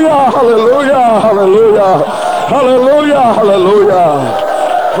 hallelujah, hallelujah, hallelujah, hallelujah, hallelujah.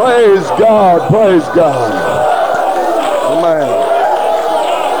 Praise God, praise God. Amen.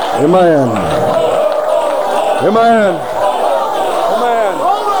 Amen. Amen. Amen.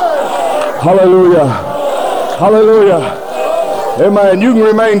 Hallelujah. Hallelujah. Amen. You can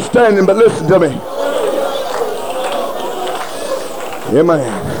remain standing, but listen to me.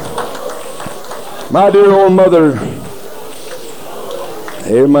 Amen. My dear old mother,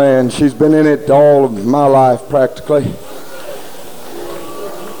 amen, she's been in it all of my life practically.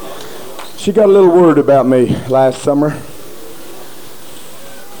 She got a little word about me last summer.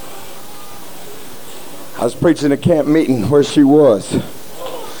 I was preaching a camp meeting where she was.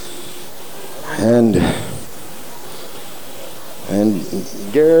 And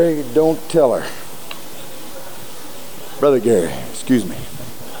Gary, don't tell her. Brother Gary, excuse me.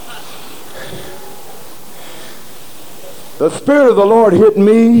 The Spirit of the Lord hit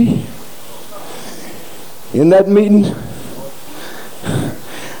me in that meeting,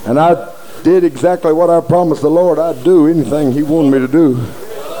 and I did exactly what I promised the Lord I'd do, anything He wanted me to do.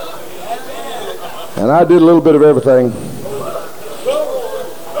 And I did a little bit of everything.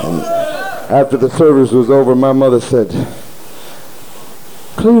 And after the service was over, my mother said,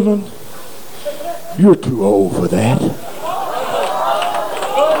 Cleveland, you're too old for that.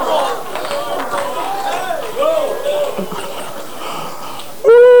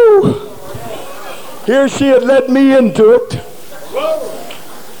 Here she had led me into it,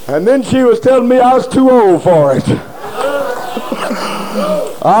 and then she was telling me I was too old for it.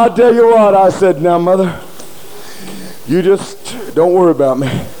 I'll tell you what, I said, now mother, You just don't worry about me.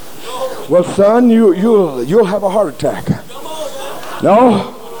 Well, son, you'll have a heart attack.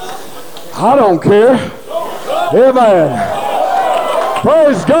 No, I don't care. Amen.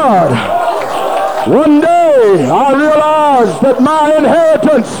 Praise God. One day I realized that my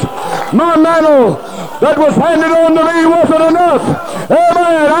inheritance, my mantle that was handed on to me wasn't enough.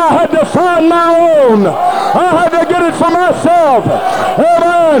 Amen. I had to find my own. I had to get it for myself.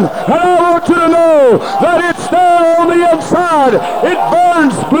 Amen. And I want you to know that it's there on the inside. It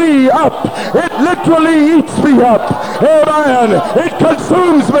burns me up. It literally eats me up. Amen. It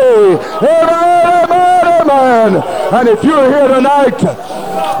consumes me. Amen, amen, amen. And if you're here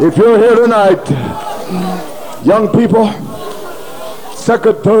tonight, young people,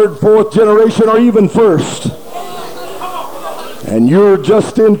 second, third, fourth generation, or even first, and you're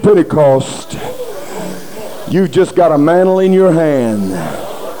just in Pentecost, you just got a mantle in your hand.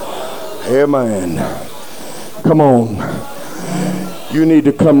 Amen. Come on. You need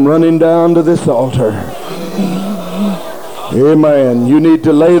to come running down to this altar. Amen. You need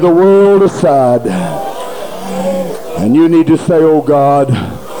to lay the world aside. And you need to say, oh God,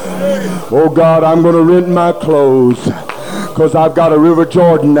 I'm going to rent my clothes because I've got a River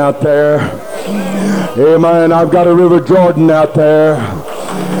Jordan out there. Amen. I've got a River Jordan out there.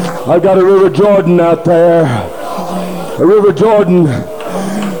 I've got a River Jordan out there. A River Jordan.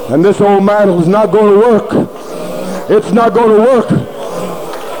 And this old mantle's not going to work. It's not going to work.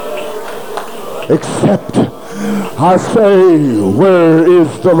 Except I say, where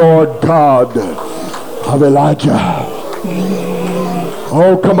is the Lord God of Elijah?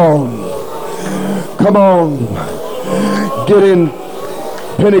 Oh, come on. Come on. Get in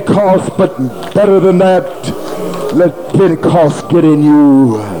Pentecost, but better than that, let Pentecost get in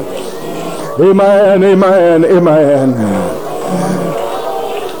you. Amen, amen, amen.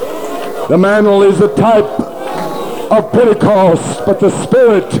 The mantle is a type of Pentecost, but the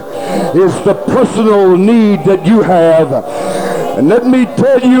Spirit is the personal need that you have. And let me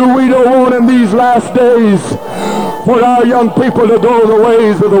tell you, we don't want in these last days for our young people to go the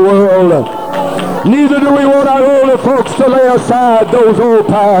ways of the world. Neither do we want our older folks to lay aside those old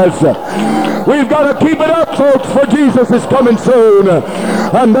paths. We've got to keep it up, folks, for Jesus is coming soon.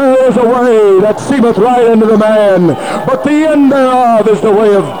 And there is a way that seemeth right unto the man, but the end thereof is the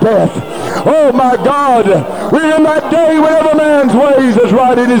way of death. Oh my God, we're in that day when every man's ways is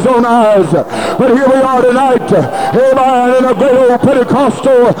right in his own eyes. But here we are tonight, amen, in a great old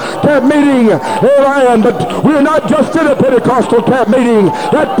Pentecostal camp meeting, amen. But we're not just in a Pentecostal camp meeting.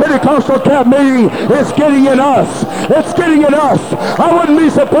 That Pentecostal camp meeting is getting in us. It's getting in us. I wouldn't be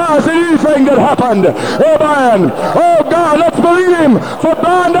surprised at anything that happened. Amen. Oh God, let's believe him for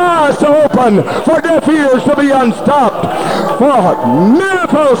blind eyes to open, for deaf ears to be unstopped, for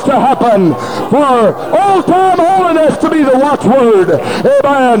miracles to happen, for old-time holiness to be the watchword.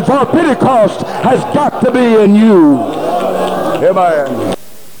 Amen. For Pentecost has got to be in you. Amen.